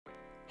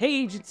Hey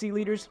agency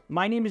leaders,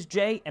 my name is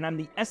Jay and I'm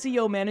the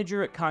SEO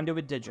manager at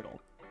Conduit Digital.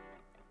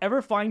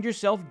 Ever find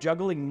yourself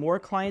juggling more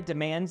client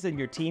demands than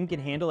your team can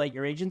handle at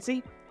your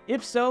agency?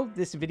 If so,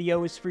 this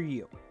video is for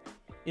you.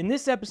 In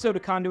this episode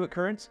of Conduit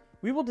Currents,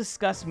 we will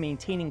discuss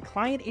maintaining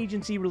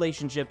client-agency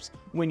relationships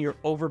when you're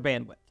over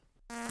bandwidth.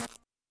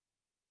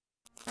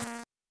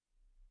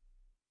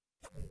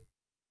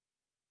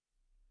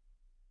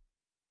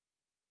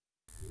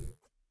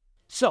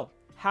 So,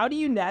 how do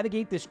you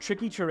navigate this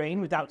tricky terrain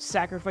without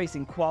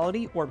sacrificing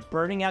quality or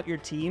burning out your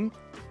team?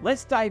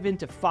 Let's dive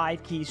into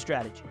 5 key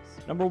strategies.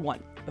 Number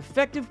 1,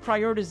 effective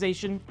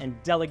prioritization and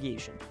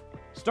delegation.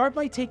 Start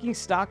by taking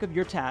stock of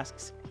your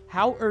tasks,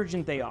 how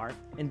urgent they are,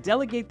 and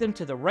delegate them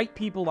to the right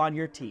people on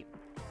your team.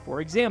 For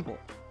example,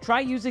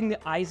 try using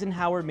the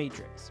Eisenhower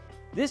Matrix.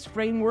 This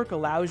framework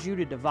allows you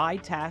to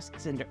divide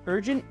tasks into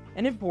urgent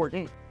and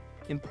important,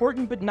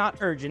 important but not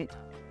urgent,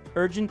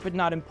 urgent but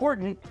not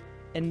important,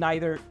 and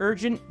neither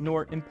urgent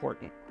nor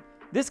important.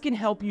 This can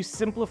help you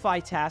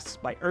simplify tasks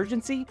by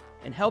urgency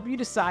and help you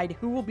decide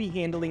who will be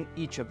handling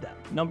each of them.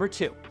 Number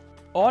 2,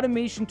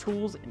 automation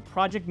tools and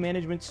project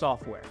management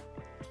software.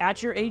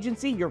 At your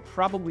agency, you're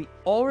probably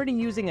already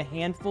using a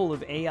handful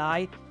of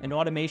AI and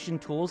automation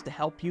tools to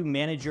help you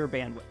manage your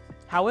bandwidth.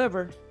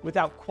 However,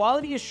 without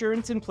quality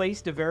assurance in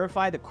place to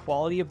verify the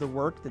quality of the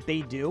work that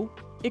they do,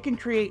 it can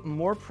create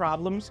more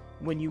problems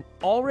when you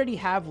already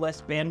have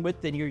less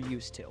bandwidth than you're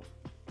used to.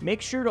 Make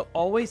sure to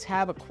always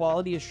have a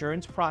quality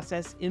assurance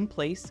process in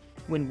place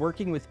when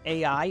working with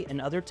AI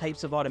and other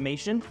types of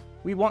automation.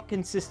 We want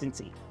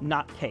consistency,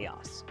 not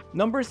chaos.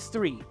 Number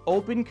 3,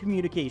 open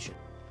communication.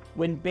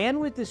 When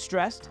bandwidth is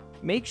stressed,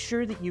 make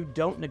sure that you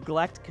don't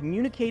neglect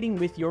communicating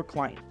with your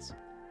clients.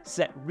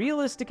 Set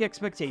realistic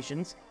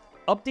expectations,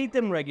 update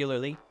them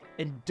regularly,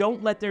 and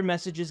don't let their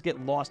messages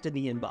get lost in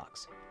the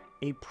inbox.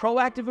 A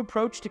proactive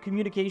approach to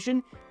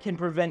communication can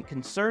prevent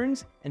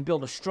concerns and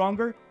build a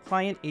stronger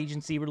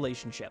client-agency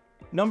relationship.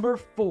 Number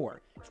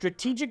 4,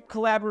 strategic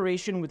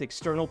collaboration with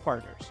external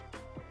partners.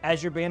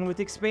 As your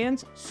bandwidth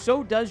expands,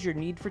 so does your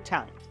need for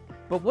talent.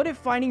 But what if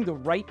finding the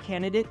right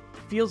candidate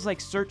feels like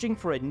searching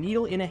for a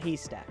needle in a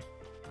haystack?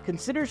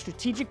 Consider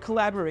strategic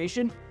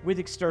collaboration with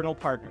external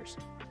partners.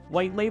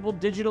 White-labeled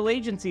digital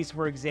agencies,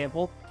 for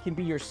example, can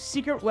be your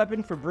secret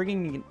weapon for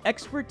bringing in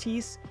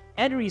expertise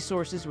and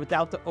resources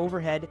without the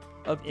overhead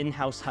of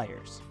in-house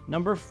hires.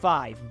 Number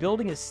 5,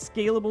 building a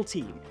scalable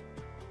team.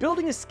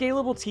 Building a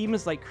scalable team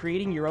is like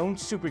creating your own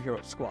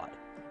superhero squad.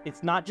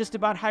 It's not just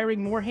about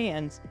hiring more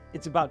hands,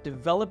 it's about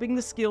developing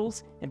the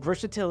skills and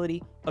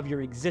versatility of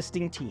your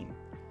existing team.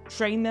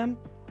 Train them,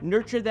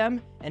 nurture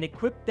them, and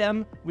equip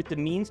them with the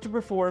means to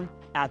perform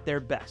at their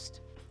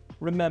best.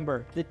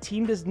 Remember, the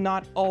team does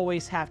not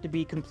always have to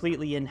be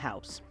completely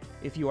in-house.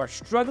 If you are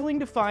struggling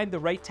to find the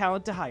right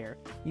talent to hire,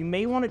 you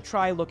may want to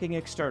try looking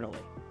externally.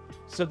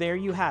 So there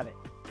you have it,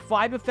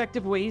 5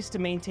 effective ways to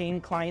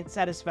maintain client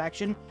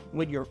satisfaction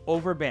when you're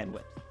over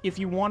bandwidth. If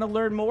you want to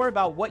learn more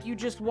about what you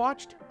just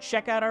watched,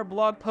 check out our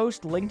blog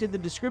post linked in the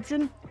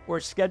description, or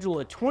schedule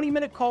a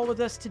 20-minute call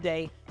with us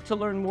today to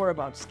learn more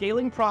about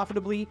scaling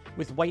profitably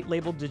with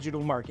white-label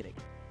digital marketing.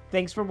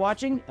 Thanks for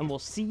watching, and we'll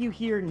see you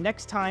here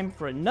next time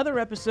for another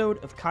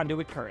episode of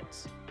Conduit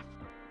Currents.